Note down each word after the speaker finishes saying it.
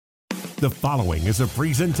The following is a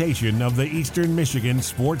presentation of the Eastern Michigan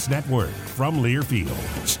Sports Network from Learfield,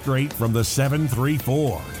 straight from the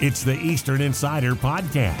 734. It's the Eastern Insider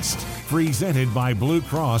Podcast, presented by Blue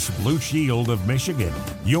Cross Blue Shield of Michigan.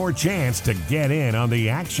 Your chance to get in on the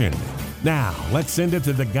action. Now, let's send it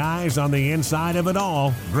to the guys on the inside of it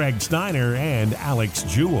all, Greg Steiner and Alex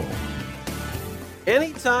Jewell.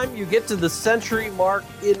 Anytime you get to the century mark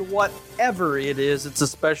in whatever it is, it's a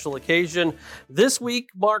special occasion. This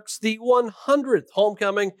week marks the 100th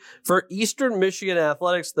homecoming for Eastern Michigan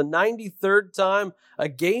Athletics, the 93rd time a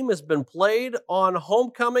game has been played on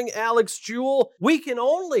homecoming. Alex Jewell, we can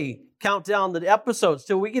only count down the episodes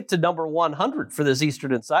till we get to number 100 for this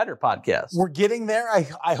Eastern Insider Podcast. We're getting there.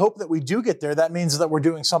 I hope that we do get there. That means that we're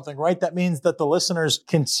doing something right. That means that the listeners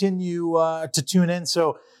continue to tune in.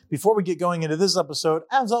 So before we get going into this episode,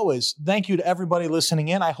 as always, thank you to everybody listening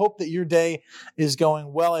in. I hope that your day is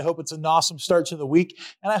going well. I hope it's an awesome start to the week.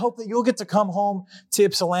 And I hope that you'll get to come home to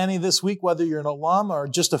Ypsilanti this week, whether you're an alum or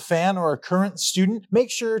just a fan or a current student.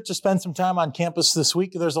 Make sure to spend some time on campus this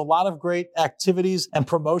week. There's a lot of great activities and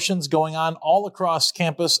promotions going on all across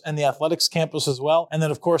campus and the athletics campus as well. And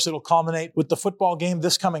then, of course, it'll culminate with the football game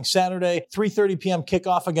this coming Saturday, 3:30 p.m.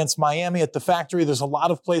 kickoff against Miami at the Factory. There's a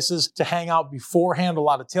lot of places to hang out beforehand, a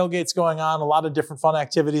lot of tailgates going on, a lot of different fun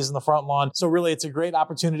activities in the front lawn. So really, it's a great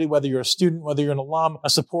opportunity, whether you're a student, whether you're an alum, a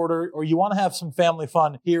supporter, or you want to have some family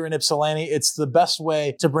fun here in Ypsilanti. It's the best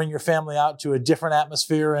way to bring your family out to a different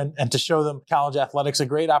atmosphere and to show them college athletics. A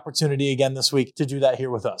great opportunity again this week to do that here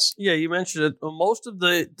with us. Yeah, you mentioned it. Most of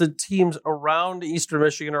the teams around Eastern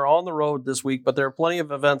Michigan are on the road this week, but there are plenty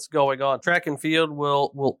of events going on. Track and field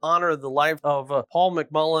will honor the life of Paul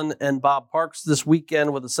McMullen and Bob Parks this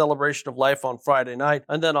weekend with a celebration of life on Friday night.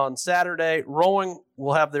 And then on Saturday, rowing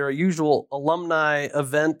will have their usual alumni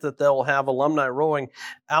event that they'll have alumni rowing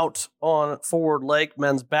out on Forward Lake.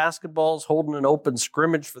 Men's basketball's holding an open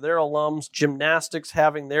scrimmage for their alums. Gymnastics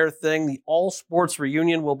having their thing. The all sports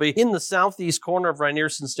reunion will be in the southeast corner of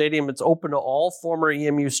Rynearson Stadium. It's open to all former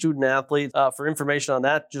EMU student athletes. For information on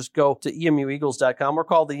that, just go to emueagles.com or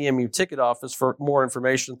call the EMU ticket office for more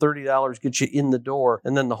information. $30 gets you in the door,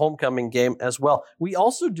 and then the homecoming game as well. We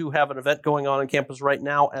also do have an event going on campus right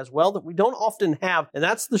now as well that we don't often have, and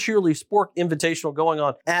that's the Shirley Spork Invitational going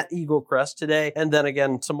on at Eagle Crest today and then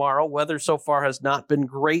again tomorrow. Weather so far has not been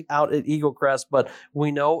great out at Eagle Crest, but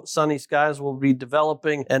we know sunny skies will be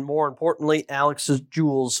developing, and more importantly, Alex's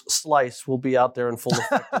Jewell's slice will be out there in full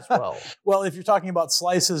effect as well. Well, if you're talking about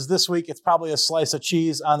slices this week, it's probably a slice of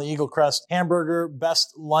cheese on the Eagle Crest hamburger.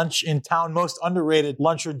 Best lunch in town, most underrated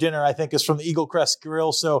lunch or dinner, I think, is from the Eagle Crest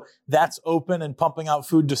Grill. So that's open and pumping out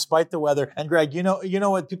food despite the weather. And Greg, you know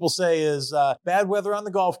what people say is bad weather on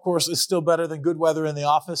the golf course is still better than good weather in the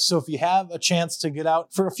office. So if you have a chance to get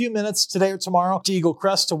out for a few minutes today or tomorrow to Eagle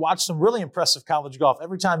Crest to watch some really impressive college golf,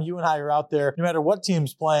 every time you and I are out there, no matter what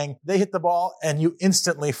team's playing, they hit the ball and you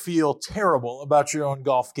instantly feel terrible about your own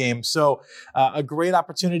golf game. So a great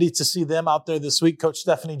opportunity to see them out there this week. Coach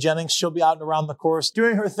Stephanie Jennings, she'll be out and around the course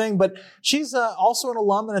doing her thing, but she's also an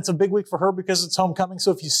alum, and it's a big week for her because it's homecoming.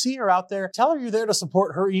 So if you see her out there, tell her you're there to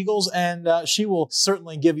support her Eagles, and she will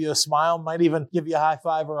certainly give you a smile, might even give you a high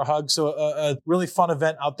five or a hug. So a really fun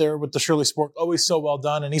event out there with the Shirley Spork, always so well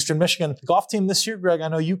done. And Eastern Michigan, the golf team this year, Greg, I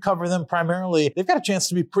know you cover them primarily. They've got a chance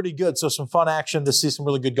to be pretty good. So some fun action to see some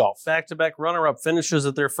really good golf. Back-to-back runner-up finishes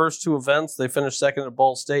at their first two events. They finished second at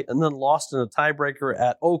Ball State and then lost in a tiebreaker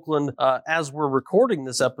at Oakland. As we're recording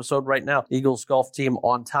this episode right now, Eagles golf team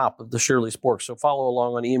on top of the Shirley Spork. So follow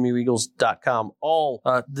along on emueagles.com all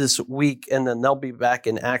this week, and then they'll be back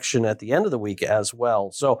in action at the end of the week as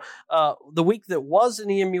well. So the week that was in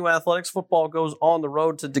EMU athletics, football goes on the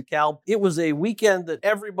road to DeKalb. It was a weekend that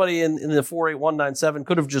everybody in the 48197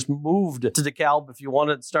 could have just moved to DeKalb if you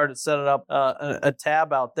wanted to start setting up a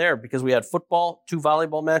tab out there, because we had football, 2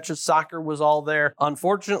 volleyball matches, soccer was all there.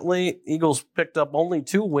 Unfortunately, Eagles picked up only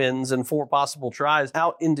 2 wins and 4 possible tries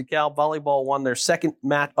out in DeKalb. Volleyball won their second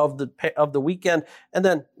match of the weekend, and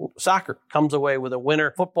then soccer comes away with a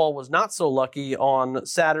winner. Football was not so lucky on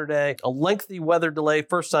Saturday. A lengthy weather delay,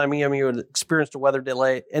 first time EMU had experienced a weather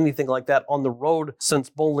delay, anything like that on the road since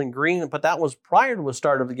Bowling Green, but that was prior to the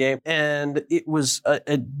start of the game, and it was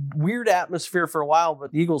a weird atmosphere for a while,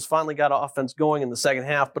 but the Eagles finally got offense going in the second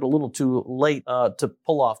half, but a little too late to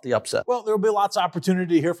pull off the upset. Well, there will be lots of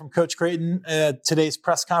opportunity to hear from Coach Creighton. Today's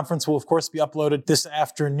press conference will, of course, be uploaded this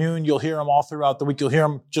afternoon. You'll hear him all throughout the week. You'll hear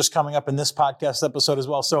him just coming up in this podcast episode as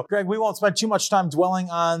well. So, Greg, we won't spend too much time dwelling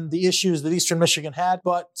on the issues that Eastern Michigan had,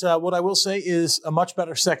 but what I will say is a much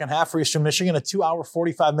better second half for Eastern Michigan. Michigan a 2-hour,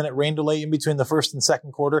 45-minute rain delay in between the first and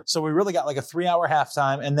second quarter. So we really got like a 3-hour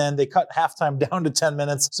halftime, and then they cut halftime down to 10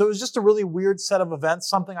 minutes. So it was just a really weird set of events,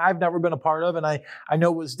 something I've never been a part of, and I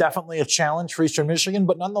know it was definitely a challenge for Eastern Michigan,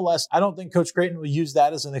 but nonetheless, I don't think Coach Creighton will use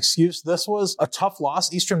that as an excuse. This was a tough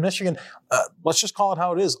loss. Eastern Michigan, let's just call it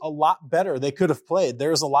how it is, a lot better they could have played.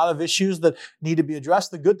 There's a lot of issues that need to be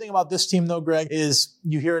addressed. The good thing about this team, though, Greg, is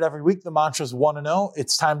you hear it every week. The mantra is 1-0.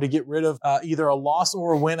 It's time to get rid of either a loss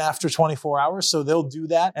or a win after 24 hours. So they'll do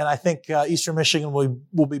that. And I think Eastern Michigan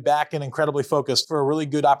will be back and incredibly focused for a really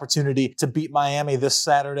good opportunity to beat Miami this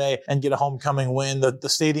Saturday and get a homecoming win. The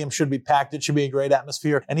stadium should be packed. It should be a great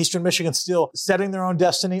atmosphere. And Eastern Michigan still setting their own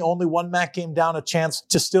destiny. Only one MAC game down, a chance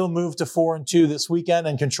to still move to 4-2 this weekend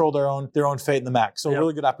and control their own fate in the MAC. So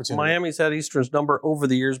really good opportunity. Miami's had Eastern's number over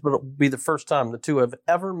the years, but it'll be the first time the two have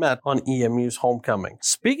ever met on EMU's homecoming.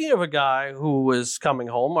 Speaking of a guy who is coming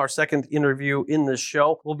home, our second interview in this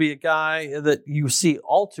show will be a guy that you see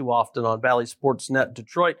all too often on Valley Sports Net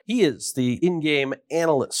Detroit. He is the in-game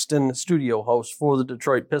analyst and studio host for the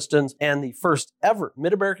Detroit Pistons and the first ever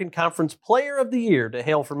Mid-American Conference Player of the Year to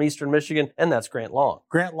hail from Eastern Michigan, and that's Grant Long.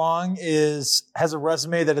 Grant Long has a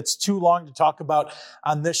resume that it's too long to talk about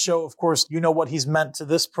on this show. Of course, you know what he's meant to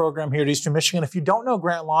this program here at Eastern Michigan. If you don't know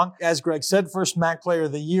Grant Long, as Greg said, first MAC Player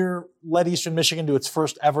of the Year, led Eastern Michigan to its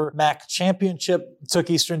first ever MAC championship, took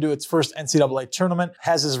Eastern to its first NCAA tournament,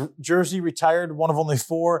 has his jersey retired, one of only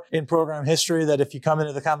 4 in program history that if you come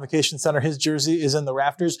into the Convocation Center, his jersey is in the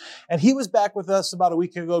rafters. And he was back with us about a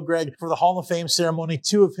week ago, Greg, for the Hall of Fame ceremony.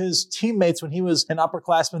 2 of his teammates, when he was an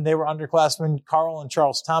upperclassman, they were underclassmen, Carl and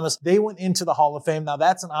Charles Thomas. They went into the Hall of Fame. Now,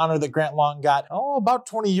 that's an honor that Grant Long got, about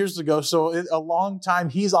 20 years ago. So a long time.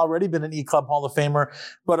 He's already been an E-Club Hall of Famer,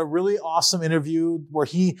 but a really awesome interview where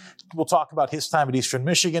he will talk about his time at Eastern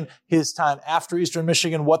Michigan, his time after Eastern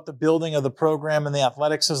Michigan, what the building of the program and the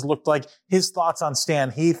athletics has looked like, his thoughts on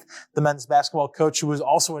Stan Heath, the men's basketball coach, who was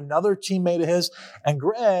also another teammate of his. And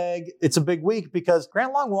Greg, it's a big week because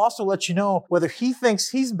Grant Long will also let you know whether he thinks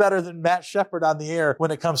he's better than Matt Shepard on the air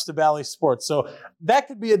when it comes to Valley sports. So that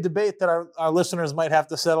could be a debate that our listeners might have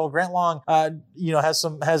to settle. Grant Long, has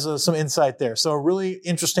some insight there. So a really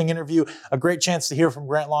interesting interview, a great chance to hear from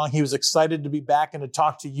Grant Long. He was excited to be back and to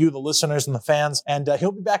talk to you, the listeners and the fans. And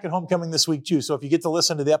he'll be back at homecoming this week too. So if you get to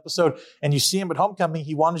listen to the episode and you see him at homecoming,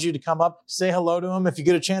 he wanted you to come up, say hello to him. If you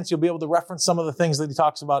get a chance, you'll be able to reference some of the things that he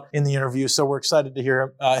talks about in the interview. So we're excited to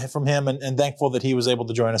hear from him and thankful that he was able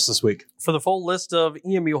to join us this week. For the full list of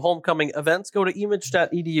EMU homecoming events, go to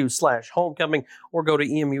emich.edu/homecoming or go to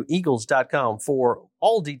emueagles.com for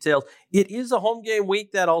all details. It is a home game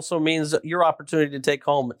week. That also means your opportunity to take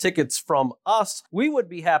home tickets from us. We would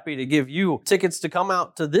be happy to give you tickets to come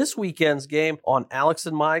out to this weekend's game on Alex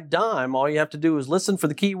and my dime. All you have to do is listen for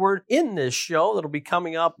the keyword in this show that'll be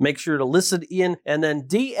coming up. Make sure to listen in and then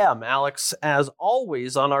DM Alex, as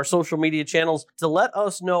always, on our social media channels to let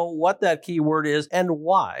us know what that keyword is and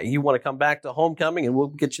why you want to come back to homecoming, and we'll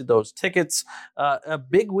get you those tickets. A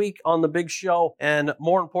big week on the big show, and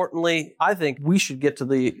more importantly, I think we should get to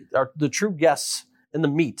the true guests in the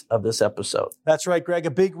meat of this episode. That's right, Greg.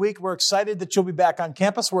 A big week. We're excited that you'll be back on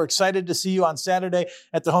campus. We're excited to see you on Saturday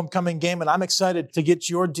at the homecoming game, and I'm excited to get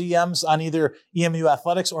your DMs on either EMU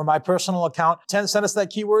Athletics or my personal account. Send us that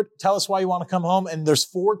keyword. Tell us why you want to come home, and there's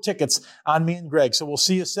 4 tickets on me and Greg. So we'll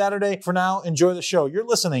see you Saturday. For now, enjoy the show. You're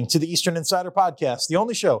listening to the Eastern Insider Podcast, the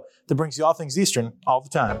only show that brings you all things Eastern all the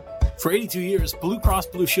time. For 82 years, Blue Cross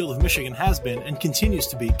Blue Shield of Michigan has been and continues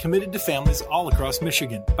to be committed to families all across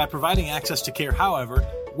Michigan. By providing access to care however,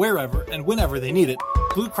 wherever, and whenever they need it,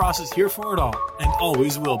 Blue Cross is here for it all and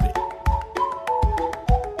always will be.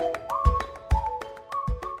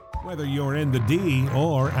 Whether you're in the D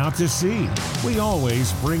or out to sea, we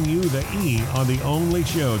always bring you the E on the only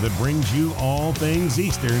show that brings you all things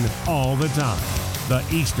Eastern all the time. The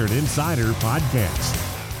Eastern Insider Podcast.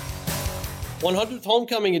 100th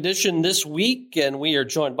homecoming edition this week, and we are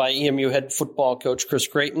joined by EMU head football coach Chris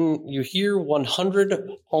Creighton. You hear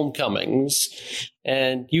 100 homecomings,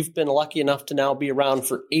 and you've been lucky enough to now be around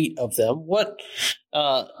for 8 of them. What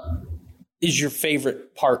is your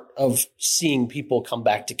favorite part of seeing people come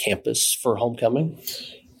back to campus for homecoming?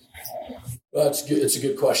 Well, it's a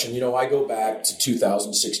good question. I go back to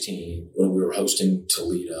 2016 when we were hosting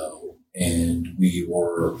Toledo, and we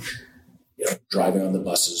were driving on the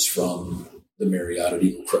buses from the Marriott at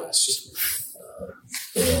Eagle Crest,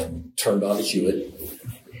 and turned on to Hewitt,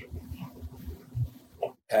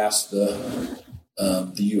 past the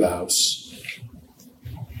U House,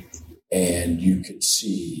 and you could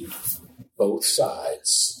see both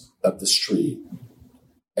sides of the street.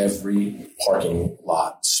 Every parking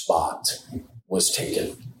lot spot was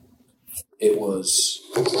taken. it was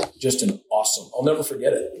just an awesome, I'll never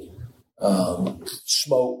forget it.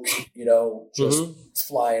 Smoke, just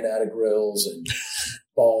flying out of grills and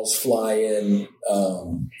balls flying,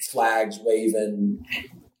 flags waving.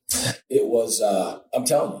 It was, I'm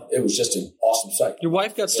telling you, it was just an awesome sight. Your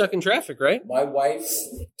wife got stuck in traffic, right? My wife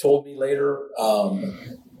told me later,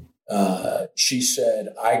 she said,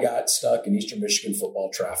 I got stuck in Eastern Michigan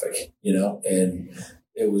football traffic, and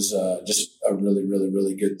it was just a really, really,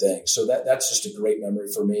 really good thing. So that's just a great memory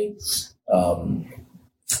for me.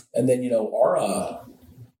 And then,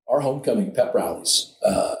 our homecoming pep rallies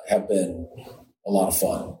have been a lot of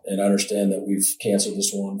fun. And I understand that we've canceled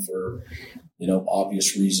this one for,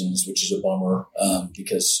 obvious reasons, which is a bummer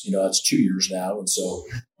because, it's 2 years now. And so.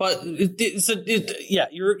 But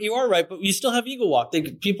you are right. But you still have Eagle Walk.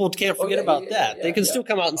 People can't forget about that. Yeah, they can still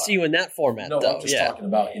come out and see you in that format. No, though. I'm just talking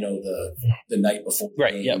about, the night before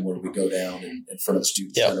the game where we go down in front of the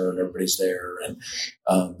student center and everybody's there. And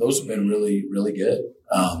those have been really, really good.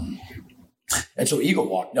 And so Eagle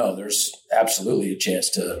Walk, no, there's absolutely a chance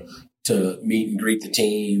to meet and greet the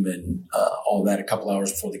team and all that a couple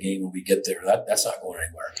hours before the game when we get there. That's not going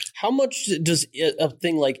anywhere. How much does a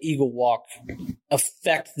thing like Eagle Walk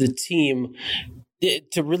affect the team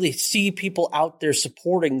to really see people out there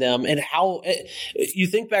supporting them? And how you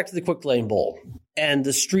think back to the Quick Lane Bowl and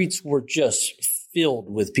the streets were just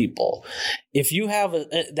filled with people. If you have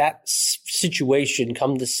that situation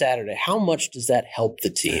come this Saturday, how much does that help the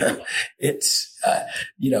team? It's,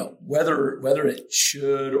 whether it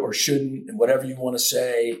should or shouldn't, and whatever you want to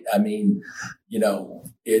say, I mean,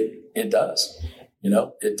 it does.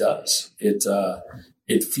 It does.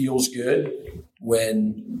 It feels good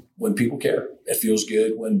when people care. It feels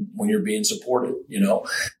good when you're being supported.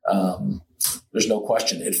 There's no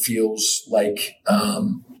question. It feels like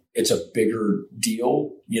it's a bigger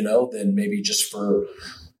deal, than maybe just for,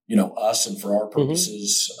 us and for our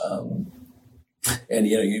purposes. And,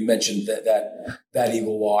 you mentioned that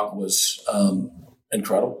Eagle Walk was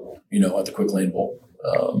incredible, at the Quick Lane Bowl.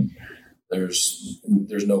 There's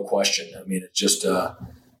no question. I mean, it's just a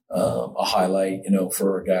highlight,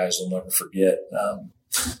 for our guys we'll never forget.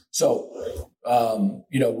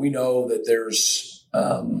 We know that there's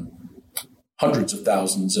hundreds of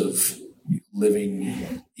thousands of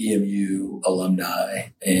living EMU alumni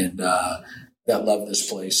and that love this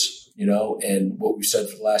place, and what we've said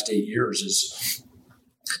for the last 8 years is,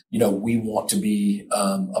 we want to be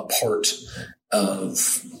a part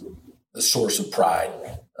of the source of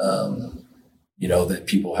pride, that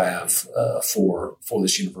people have for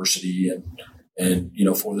this university and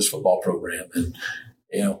for this football program. And,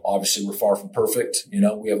 obviously we're far from perfect. We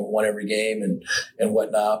haven't won every game and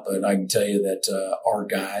whatnot, but I can tell you that our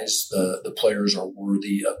guys, the players, are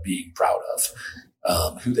worthy of being proud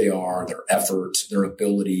of who they are, their effort, their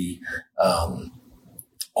ability,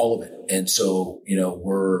 all of it. And so,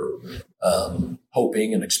 we're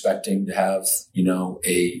hoping and expecting to have,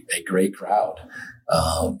 a great crowd,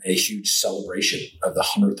 a huge celebration of the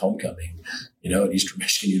 100th homecoming, at Eastern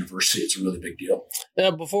Michigan University. It's a really big deal.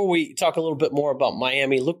 Now, before we talk a little bit more about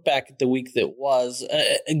Miami, look back at the week that was.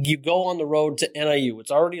 You go on the road to NIU.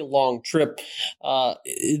 It's already a long trip.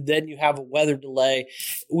 Then you have a weather delay.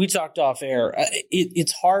 We talked off air.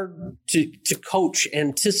 It's hard to coach,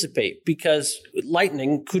 anticipate, because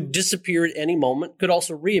lightning could disappear at any moment, could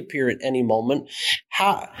also reappear at any moment.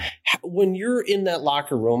 When you're in that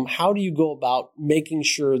locker room, how do you go about making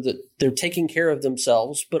sure that they're taking care of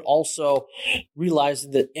themselves, but also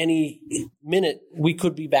realizing that any minute we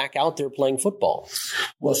could be back out there playing football?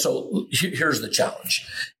 Well, so here's the challenge.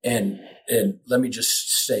 And let me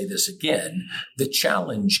just say this again. The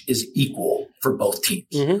challenge is equal for both teams,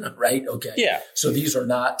 right? Okay. Yeah. So these are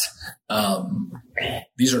not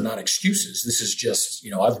excuses. This is just,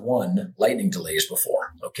 I've won lightning delays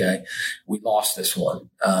before. Okay. We lost this one.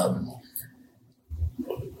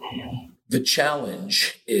 The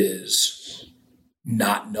challenge is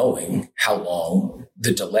not knowing how long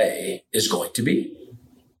the delay is going to be,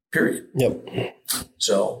 period. Yep.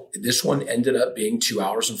 So this one ended up being 2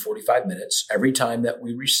 hours and 45 minutes. Every time that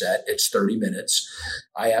we reset, it's 30 minutes.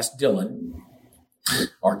 I asked Dylan,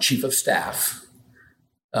 our chief of staff,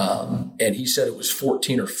 and he said it was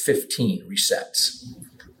 14 or 15 resets.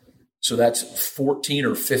 So that's 14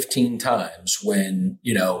 or 15 times when,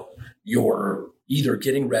 you're either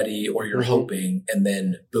getting ready or you're hoping, and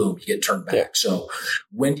then boom, you get turned back. Yeah. So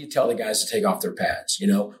when do you tell the guys to take off their pads?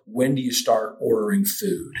 When do you start ordering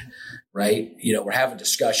food? Right? We're having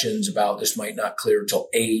discussions about this might not clear until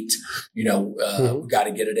 8. We got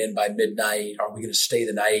to get it in by midnight. Are we going to stay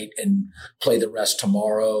the night and play the rest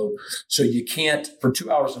tomorrow? So you can't, for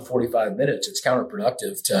 2 hours and 45 minutes, it's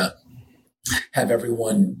counterproductive to have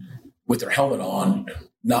everyone with their helmet on,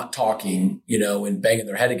 not talking, and banging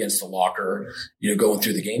their head against the locker, going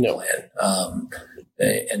through the game plan.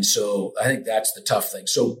 And so I think that's the tough thing.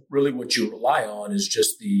 So really what you rely on is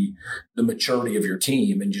just the maturity of your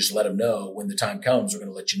team, and just let them know when the time comes, we're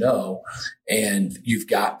going to let you know. And you've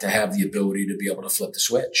got to have the ability to be able to flip the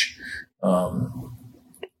switch.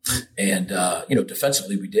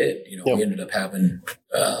 Defensively we did, we ended up having,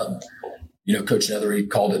 Coach Nethery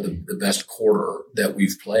called it the best quarter that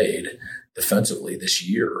we've played defensively this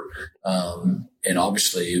year. And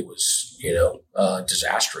obviously it was,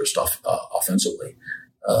 disastrous offensively.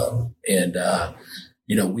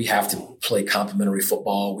 We have to play complementary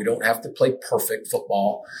football. We don't have to play perfect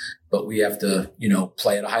football, but we have to,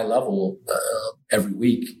 play at a high level every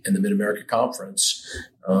week in the Mid-America Conference,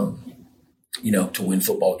 to win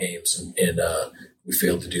football games. And we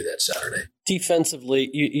failed to do that Saturday. Defensively,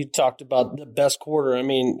 you talked about the best quarter. I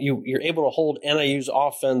mean, you're able to hold NIU's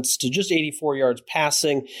offense to just 84 yards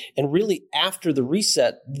passing. And really, after the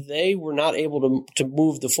reset, they were not able to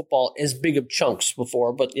move the football as big of chunks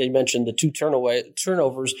before. But you mentioned the two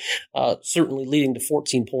turnovers, certainly leading to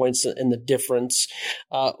 14 points and the difference.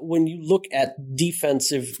 When you look at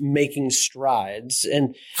defensive making strides,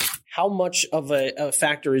 and how much of a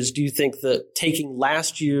factor do you think that taking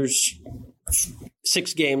last year's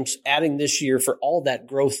 6 games, adding this year for all that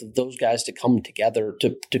growth of those guys to come together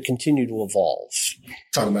to continue to evolve?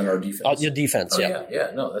 Talking about our defense. Your defense, yeah.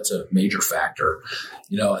 Yeah. No, that's a major factor.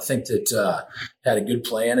 I think that had a good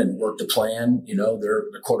plan and worked a plan. Their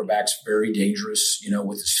quarterback's very dangerous,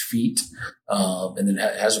 with his feet, and then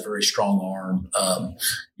has a very strong arm.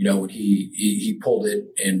 When he pulled it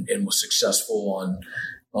and was successful on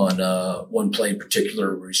one play in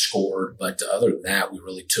particular where he scored. But other than that, we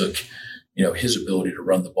really took his ability to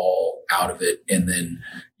run the ball out of it, and then,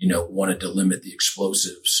 wanted to limit the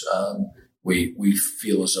explosives. We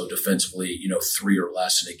feel as though defensively, 3 or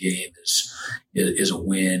less in a game is a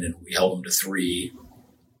win, and we held them to 3.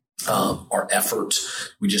 Our effort,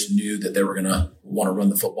 we just knew that they were going to want to run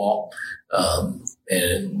the football, and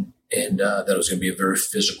that it was going to be a very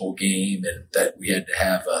physical game, and that we had to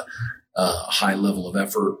have a high level of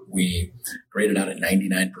effort. We graded out at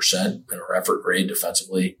 99% in our effort grade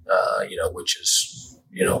defensively, which is,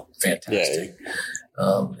 fantastic.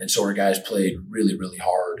 Yeah. And so our guys played really, really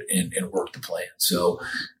hard and worked the plan. So,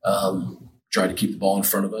 try to keep the ball in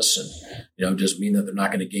front of us, and, doesn't mean that they're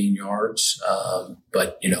not going to gain yards,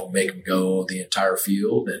 but, make them go the entire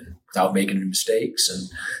field and without making any mistakes, and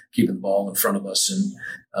keeping the ball in front of us. And,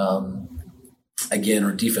 again,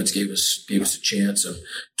 our defense gave us a chance and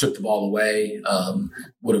took the ball away.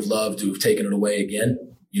 Would have loved to have taken it away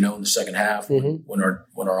again, in the second half, when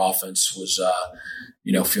our offense was,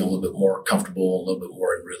 feeling a little bit more comfortable, a little bit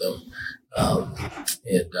more in rhythm.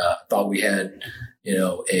 Thought we had,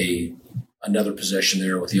 another possession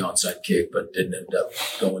there with the onside kick, but didn't end up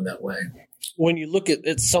going that way. When you look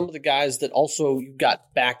at some of the guys that also you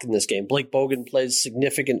got back in this game, Blake Bogan plays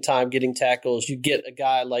significant time getting tackles. You get a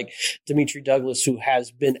guy like Dimitri Douglas who has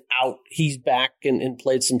been out. He's back and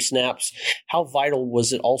played some snaps. How vital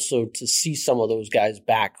was it also to see some of those guys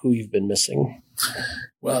back who you've been missing?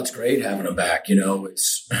 Well, it's great having them back.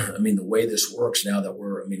 The way this works now that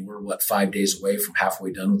we're 5 days away from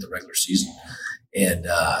halfway done with the regular season. And,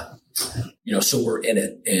 so we're in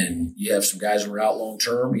it, and you have some guys who are out long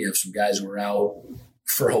term. You have some guys who are out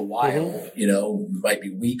for a while, might be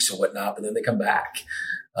weeks or whatnot, but then they come back.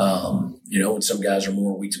 And some guys are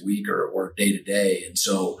more week to week or day to day. And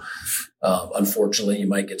so, unfortunately, you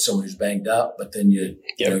might get someone who's banged up, but then you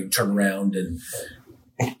turn around and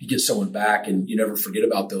you get someone back, and you never forget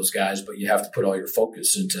about those guys, but you have to put all your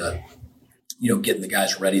focus into, getting the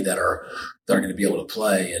guys ready that are going to be able to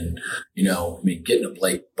play. And, getting a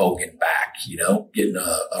Blake Bogan back, getting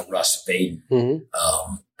a Russ Vaden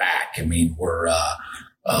back. We're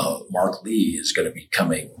Mark Lee is going to be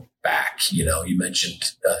coming back. You mentioned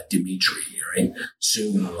Dimitri, right?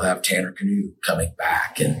 Soon we'll have Tanner Canoe coming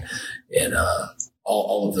back, and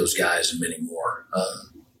all of those guys and many more.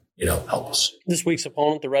 Help us. This week's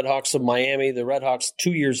opponent, the Redhawks of Miami. The Redhawks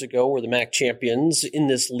 2 years ago were the MAC champions in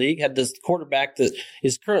this league, had this quarterback that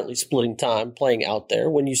is currently splitting time playing out there.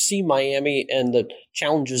 When you see Miami and the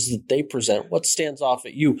challenges that they present, what stands off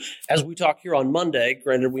at you? As we talk here on Monday,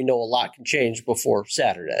 granted we know a lot can change before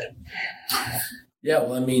Saturday. Yeah,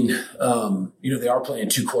 well, they are playing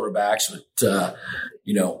 2 quarterbacks, but,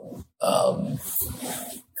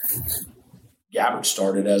 Gabbard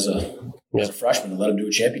started as a freshman and let him do a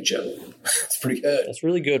championship. It's pretty good. That's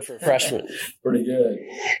really good for a freshman. Pretty good.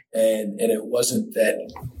 And it wasn't that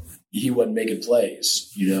he wasn't making plays,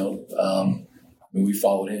 mean, we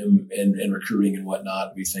followed him in recruiting and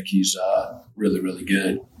whatnot. We think he's really, really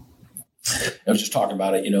good. I was just talking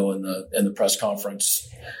about it, in the press conference.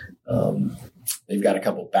 They've got a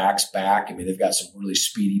couple backs back. I mean, they've got some really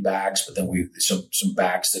speedy backs, but then some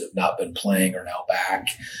backs that have not been playing are now back.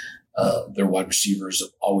 Their wide receivers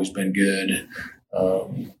have always been good.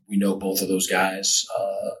 We know both of those guys,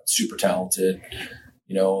 super talented,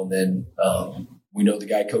 and then we know the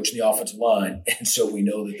guy coaching the offensive line. And so we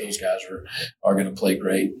know that those guys are going to play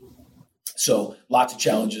great. So lots of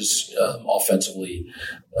challenges offensively,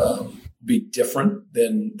 be different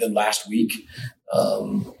than last week.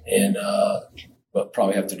 But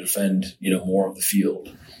probably have to defend, more of the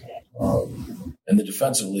field. And then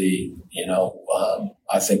defensively,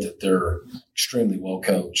 I think that they're extremely well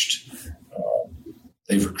coached.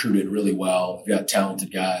 They've recruited really well. They've got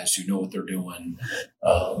talented guys who know what they're doing.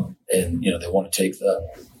 And they want to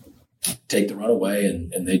take the run away,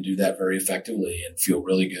 and they do that very effectively and feel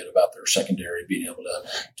really good about their secondary being able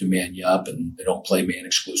to man you up, and they don't play man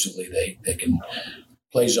exclusively. They can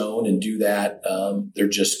play zone and do that. They're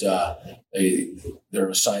just their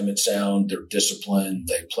assignment sound, they're disciplined,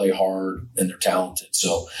 they play hard, and they're talented.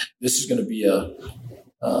 So this is going to be a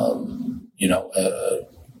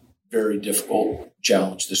very difficult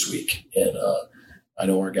challenge this week. And I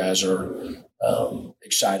know our guys are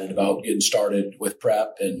excited about getting started with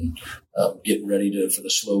prep and getting ready for the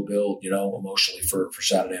slow build, emotionally for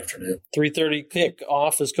Saturday afternoon. 3:30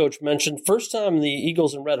 kickoff, as Coach mentioned. First time the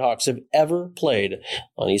Eagles and Redhawks have ever played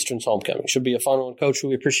on Eastern's homecoming. Should be a fun one, Coach.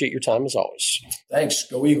 We appreciate your time as always. Thanks.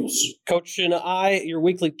 Go Eagles. Coach and I, your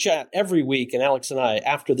weekly chat every week, and Alex and I,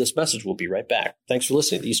 after this message, will be right back. Thanks for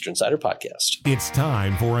listening to the Eastern Insider Podcast. It's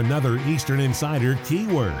time for another Eastern Insider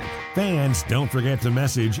keyword. Fans, don't forget to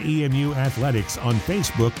message EMU Athletics on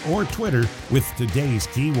Facebook or Twitter with today's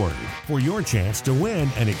keyword for your chance to win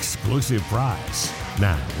an exclusive prize.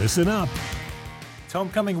 Now, listen up. It's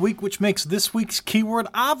homecoming week, which makes this week's keyword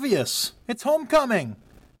obvious. It's homecoming.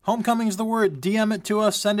 Homecoming is the word. DM it to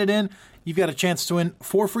us. Send it in. You've got a chance to win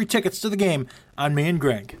 4 free tickets to the game on me and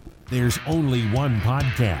Greg. There's only one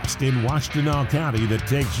podcast in Washtenaw County that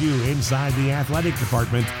takes you inside the athletic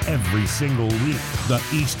department every single week. The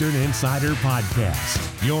Eastern Insider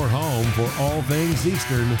Podcast. Your home for all things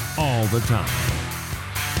Eastern all the time.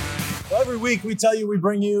 Well, every week we tell you we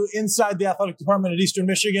bring you inside the athletic department at Eastern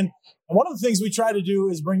Michigan. And one of the things we try to do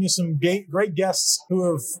is bring you some great guests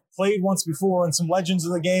who have played once before and some legends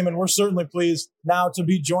of the game. And we're certainly pleased now to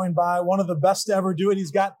be joined by one of the best to ever do it.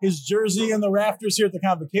 He's got his jersey in the rafters here at the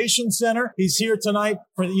Convocation Center. He's here tonight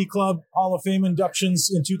for the E-Club Hall of Fame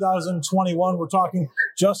inductions in 2021. We're talking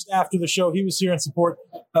just after the show. He was here in support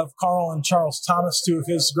of Carl and Charles Thomas, two of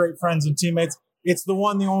his great friends and teammates. It's the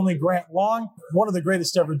one, the only Grant Long, one of the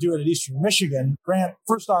greatest to ever do it at Eastern Michigan. Grant,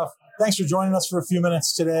 first off, thanks for joining us for a few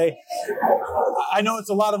minutes today. I know it's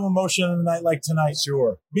a lot of emotion in a night like tonight.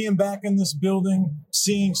 Sure. Being back in this building,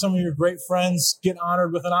 seeing some of your great friends get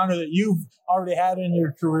honored with an honor that you've already had in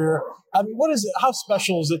your career. I mean, what is it? How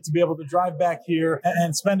special is it to be able to drive back here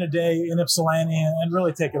and spend a day in Ypsilanti and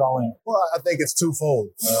really take it all in? Well, I think it's twofold.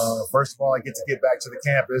 First of all, I get to get back to the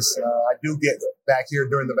campus. I do get back here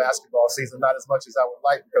during the basketball season, not as much as I would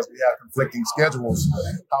like because we have conflicting schedules.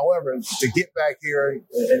 However, to get back here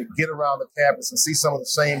and get around the campus and see some of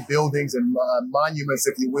the same buildings and monuments,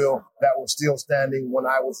 if you will, that were still standing when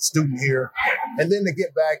I was a student here, and then to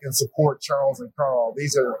get back and support Charles and Carl.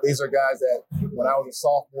 These are guys that when I was a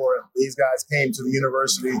sophomore, these guys came to the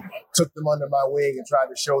university, took them under my wing and tried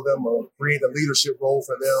to show them or create a leadership role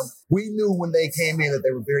for them. We knew when they came in that they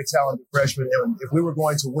were very talented freshmen, and if we were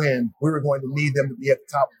going to win, we were going to need them to be at the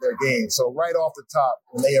top of their game. So right off the top,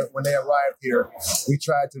 when they arrived here, we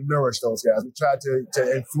tried to nourish those guys. We tried to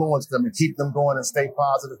influence them and keep them going and stay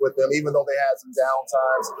positive with them, even though they had some down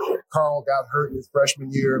times. Carl got hurt in his freshman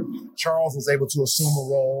year. Charles was able to assume a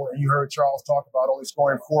role, and you heard Charles talk about only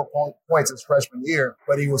scoring 4 points his freshman year,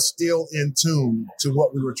 but he was still in tune to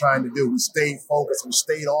what we were trying to do. We stayed focused. We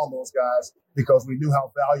stayed on those guys because we knew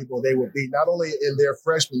how valuable they would be, not only in their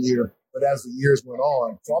freshman year, but as the years went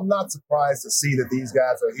on. So I'm not surprised to see that these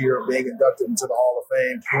guys are here being inducted into the Hall of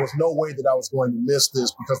Fame. There was no way that I was going to miss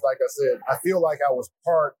this because, like I said, I feel like I was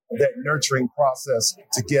part of that nurturing process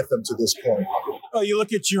to get them to this point. Well, you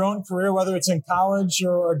look at your own career, whether it's in college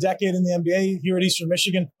or a decade in the NBA here at Eastern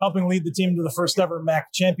Michigan, helping lead the team to the first ever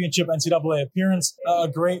MAC championship NCAA appearance, a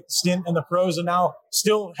great stint in the pros, and now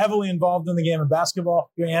still heavily involved in the game of basketball.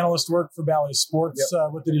 Your analyst work for Bally Sports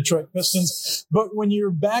with the Detroit Pistons. But when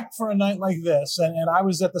you're back for a night like this, and I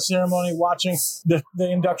was at the ceremony watching the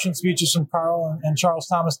induction speeches from Carl and Charles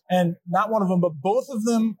Thomas, and not one of them, but both of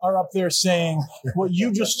them are up there saying what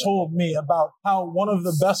you just told me about how one of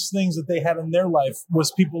the best things that they had in their life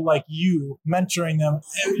was people like you mentoring them.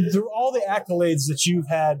 Through all the accolades that you've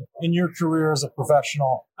had in your career as a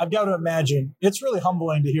professional, I've got to imagine it's really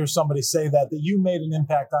humbling to hear somebody say that you made an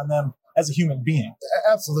impact on them as a human being.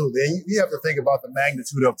 Absolutely. And you have to think about the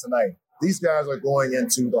magnitude of tonight. These guys are going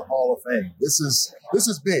into the Hall of Fame. This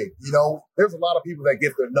is big. You know, there's a lot of people that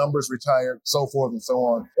get their numbers retired, so forth and so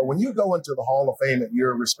on. But when you go into the Hall of Fame at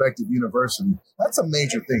your respective university, that's a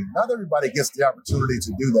major thing. Not everybody gets the opportunity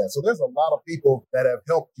to do that. So there's a lot of people that have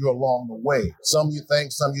helped you along the way. Some you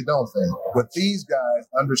think, some you don't think. But these guys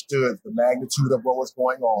understood the magnitude of what was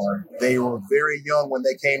going on. They were very young when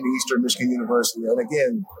they came to Eastern Michigan University. And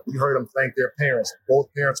again, you heard them thank their parents.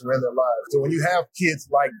 Both parents were in their lives. So when you have kids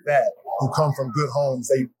like that, who come from good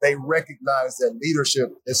homes, they recognize that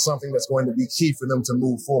leadership is something that's going to be key for them to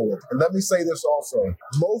move forward. And let me say this also.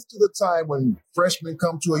 Most of the time when freshmen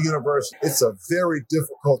come to a university, it's a very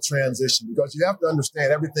difficult transition because you have to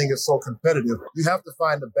understand everything is so competitive. You have to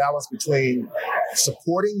find the balance between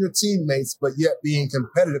supporting your teammates, but yet being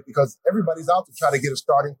competitive because everybody's out to try to get a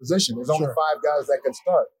starting position. There's only 5 guys that can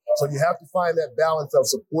start. So you have to find that balance of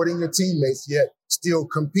supporting your teammates, yet still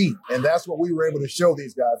compete. And that's what we were able to show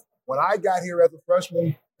these guys. When I got here as a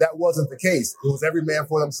freshman, that wasn't the case. It was every man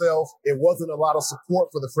for themselves. It wasn't a lot of support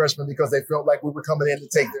for the freshmen because they felt like we were coming in to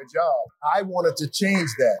take their job. I wanted to change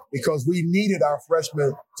that because we needed our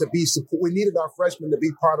freshmen to be support. We needed our freshmen to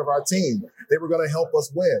be part of our team. They were going to help us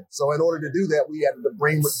win. So in order to do that, we had to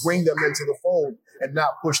bring them into the fold and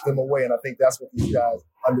not push them away. And I think that's what these guys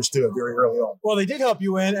understood very early on. Well, they did help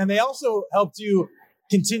you win, and they also helped you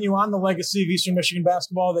continue on the legacy of Eastern Michigan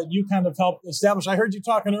basketball that you kind of helped establish. I heard you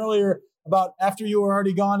talking earlier about after you were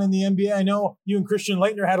already gone in the NBA. I know you and Christian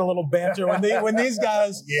Laettner had a little banter when these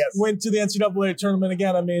guys went to the NCAA tournament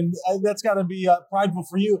again. I mean, that's got to be prideful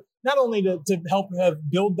for you, not only to help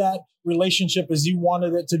build that relationship as you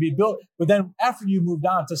wanted it to be built, but then after you moved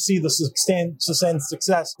on to see the sustained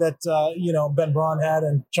success that Ben Braun had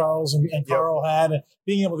and Charles and Carl had, and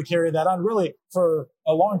being able to carry that on really for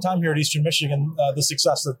a long time here at Eastern Michigan, the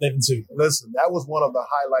success that they've seen. Listen, that was one of the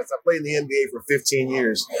highlights. I played in the NBA for 15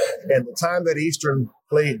 years, and the time that Eastern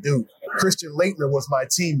played Duke, Christian Laettner was my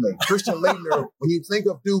teammate. Christian Laettner, when you think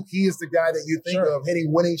of Duke, he is the guy that you think of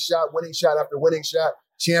hitting winning shot after winning shot.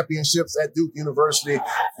 Championships at Duke University.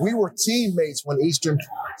 We were teammates when Eastern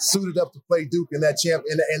suited up to play Duke in that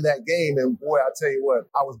in that game. And boy, I tell you what,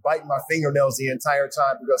 I was biting my fingernails the entire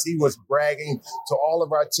time because he was bragging to all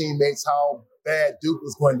of our teammates how bad Duke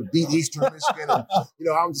was going to beat Eastern Michigan. And,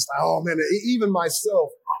 I'm just like, oh man, even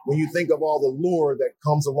myself, when you think of all the lure that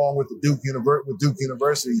comes along with Duke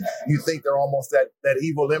University, you think they're almost that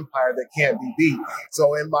evil empire that can't be beat.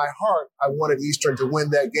 So in my heart, I wanted Eastern to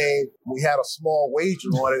win that game. We had a small wager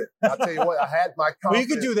on it. I'll tell you what, I had my confidence. Well, you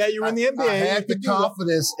could do that. You were in the NBA. I had the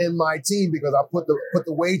confidence in my team because I put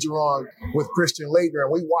the wager on with Christian Laettner,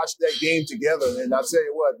 and we watched that game together. And I'll tell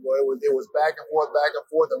you what, it was back and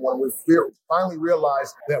forth. And when we finally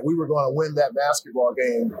realized that we were going to win that basketball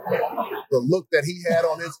game, the look that he had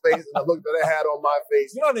on his face and the look that I had on my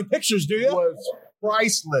face. You don't have any pictures, do you? It was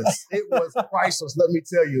priceless. It was priceless. Let me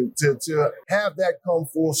tell you, to have that come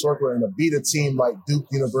full circle and to beat a team like Duke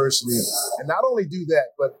University, and not only do that,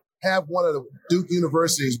 but have one of the Duke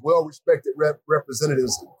University's well-respected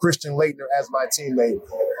representatives, Christian Laettner, as my teammate.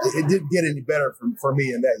 It didn't get any better for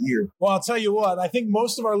me in that year. Well, I'll tell you what, I think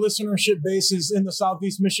most of our listenership base is in the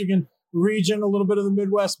Southeast Michigan region, a little bit of the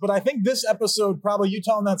Midwest, but I think this episode, probably you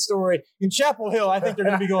telling that story in Chapel Hill, I think they're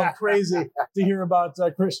going to be going crazy to hear about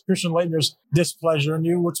Christian Laettner's displeasure. And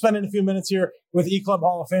we're spending a few minutes here with E-Club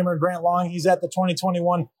Hall of Famer Grant Long. He's at the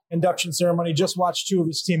 2021 induction ceremony. Just watched 2 of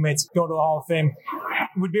his teammates go to the Hall of Fame.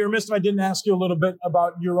 Would be remiss if I didn't ask you a little bit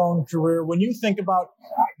about your own career. When you think about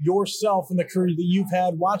yourself and the career that you've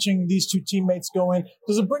had, watching these 2 teammates go in,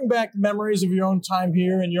 does it bring back memories of your own time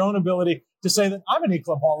here and your own ability to say that I'm an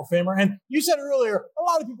E-Club Hall of Famer? And you said earlier, a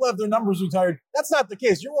lot of people have their numbers retired. That's not the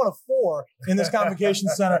case. You're one of 4 in this convocation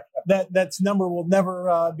center that number will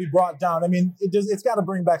never be brought down. I mean, it's got to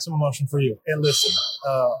bring back some emotion for you. And listen,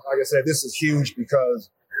 like I said, this is huge because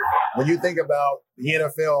when you think about the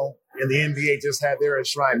NFL and the NBA just had their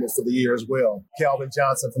enshrinement for the year as well. Calvin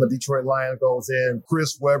Johnson from the Detroit Lions goes in.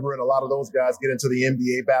 Chris Webber and a lot of those guys get into the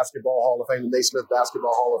NBA Basketball Hall of Fame, the Naismith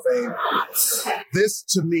Basketball Hall of Fame. This,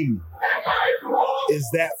 to me, is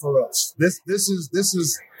that for us. This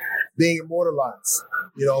is being immortalized.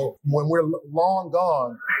 You know, when we're long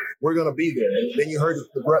gone, we're going to be there. And then you heard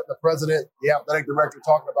the president, the athletic director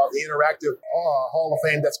talking about the interactive Hall of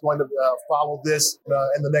Fame that's going to follow this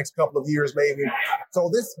in the next couple of years, maybe.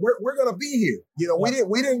 So we're going to be here. You know, we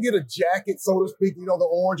didn't get a jacket, so to speak, you know, the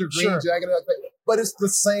orange or green jacket, but it's the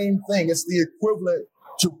same thing. It's the equivalent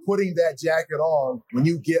to putting that jacket on when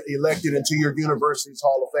you get elected into your university's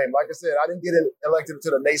Hall of Fame. Like I said, I didn't get elected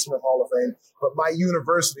into the Naismith Hall of Fame, but my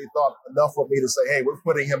university thought enough of me to say, hey, we're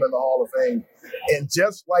putting him in the Hall of Fame. And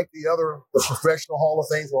just like the professional Hall of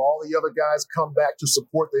Fames where all the other guys come back to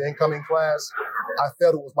support the incoming class, I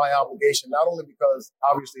felt it was my obligation, not only because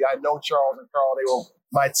obviously I know Charles and Carl, they were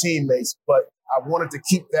my teammates, but I wanted to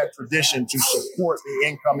keep that tradition to support the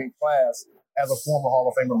incoming class as a former Hall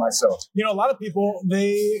of Famer myself. You know, a lot of people,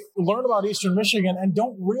 they learn about Eastern Michigan and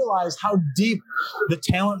don't realize how deep the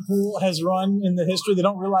talent pool has run in the history. They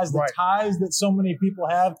don't realize the ties that so many people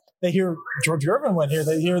have. They hear George Gervin went here.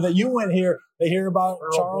 They hear that you went here. They hear about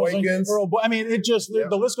Charles and Earl. I mean, it just,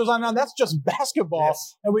 the list goes on and on. That's just basketball.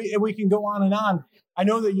 Yes. And we can go on and on. I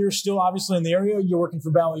know that you're still obviously in the area. You're working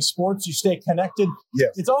for Valley Sports. You stay connected.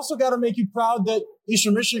 Yes. It's also got to make you proud that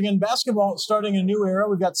Eastern Michigan basketball is starting a new era.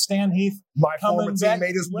 We've got Stan Heath, my former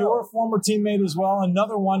teammate as well. Your former teammate as well.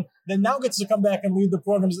 Another one that now gets to come back and lead the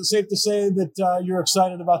program. Is it safe to say that you're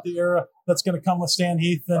excited about the era that's going to come with Stan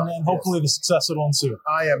Heath and hopefully the success that will ensue?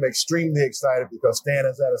 I am extremely excited because Stan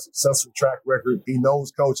has had a successful track record. He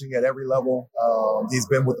knows coaching at every level. He's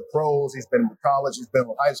been with the pros. He's been with college. He's been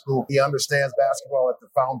with high school. He understands basketball at the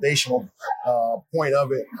foundational point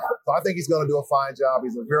of it. So I think he's going to do a fine job.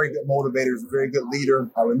 He's a very good motivator. He's a very good leader.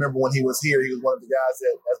 I remember when he was here, he was one of the guys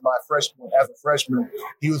that, as a freshman,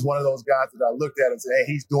 he was one of those guys that I looked at and said, hey,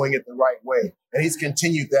 he's doing it the right way. And he's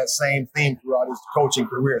continued that same theme throughout his coaching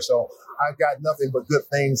career. So I've got nothing but good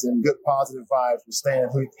things and good positive vibes with Stan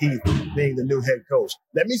Heath being the new head coach.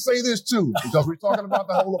 Let me say this too, because we're talking about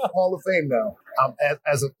the Hall of Fame now.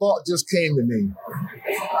 As a thought just came to me,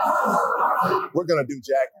 we're going to do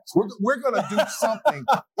jackets. We're going to do something.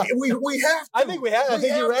 We have to. I think we have. I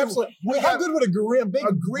think you're absolutely. How good would a green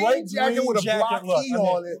jacket with a block E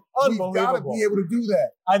on it? Unbelievable. We've got to be able to do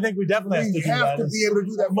that. I think we definitely have to do that. We have to be able to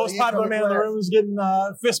do that. Most popular man in the room is getting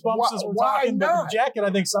fist bumps as we're talking, but the jacket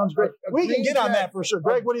I think sounds great. We can get on that for sure.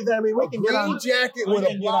 Greg, what do you think? I mean, we can get on green jacket with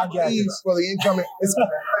a block E for the incoming.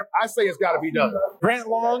 I say it's got to be done. Grant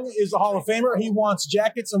Long is the Hall of Famer. He wants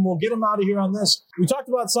jackets, and we'll get him out of here on this. We talked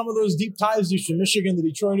about some of those deep ties to Eastern Michigan, the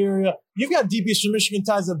Detroit area. You've got deep Eastern Michigan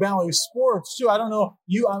ties to Valley Sports, too. I don't know.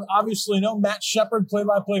 You obviously know Matt Shepard,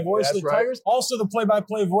 play-by-play voice of the Tigers. Also the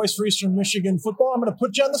play-by-play voice for Eastern Michigan football. I'm going to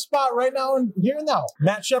put you on the spot right now and here and now.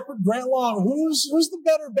 Matt Shepard, Grant Long. Who's the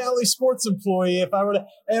better Valley Sports employee if I were to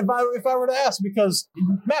ask? Because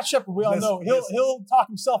Matt Shepard, we all know, he'll talk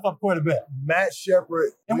himself up quite a bit. Matt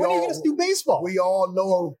Shepard. And when are you going to do baseball? We all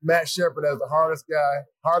know Matt Shepard as the hardest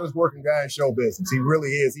working guy in show business. He really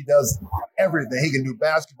is. He does everything. He can do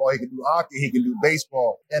basketball. He can do hockey. He can do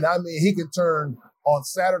baseball. And I mean, he can turn on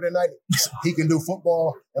Saturday night, he can do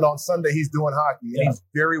football, and on Sunday, he's doing hockey. And he's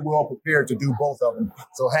very well prepared to do both of them.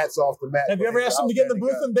 So hats off to Matt. Have you ever asked him to get in the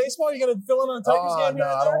booth in baseball? Are you going to fill in on a Tigers game? No,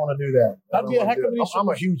 I don't want to do that. That'd be a heck of an issue. I'm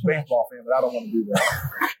a huge baseball fan, but I don't want to do that.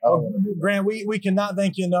 Grant, we cannot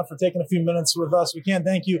thank you enough for taking a few minutes with us. We can't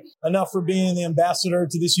thank you enough for being the ambassador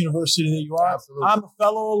to this university that you are. Absolutely. I'm a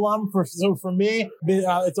fellow alum, so for me,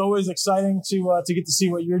 it's always exciting to get to see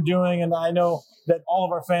what you're doing, and I know that all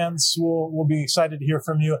of our fans will be excited to hear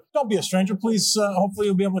from you. Don't be a stranger. Please, hopefully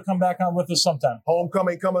you'll be able to come back on with us sometime.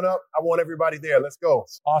 Homecoming coming up. I want everybody there. Let's go.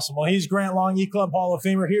 Awesome. Well, he's Grant Long, E-Club Hall of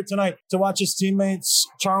Famer, here tonight to watch his teammates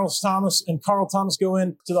Charles Thomas and Carl Thomas go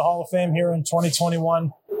into the Hall of Fame here in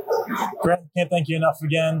 2021. Grant, can't thank you enough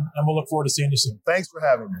again, and we'll look forward to seeing you soon. Thanks for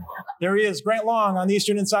having me. There he is, Grant Long on the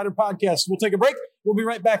Eastern Insider Podcast. We'll take a break. We'll be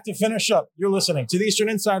right back to finish up. You're listening to the Eastern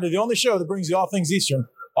Insider, the only show that brings you all things Eastern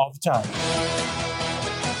all the time.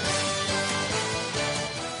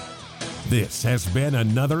 This has been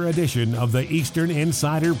another edition of the Eastern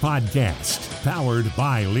Insider Podcast, powered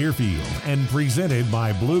by Learfield and presented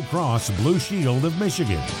by Blue Cross Blue Shield of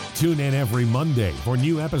Michigan. Tune in every Monday for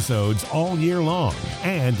new episodes all year long.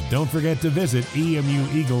 And don't forget to visit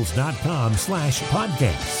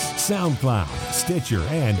emueagles.com/podcasts, SoundCloud, Stitcher,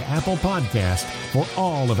 and Apple Podcasts for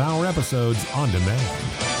all of our episodes on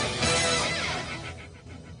demand.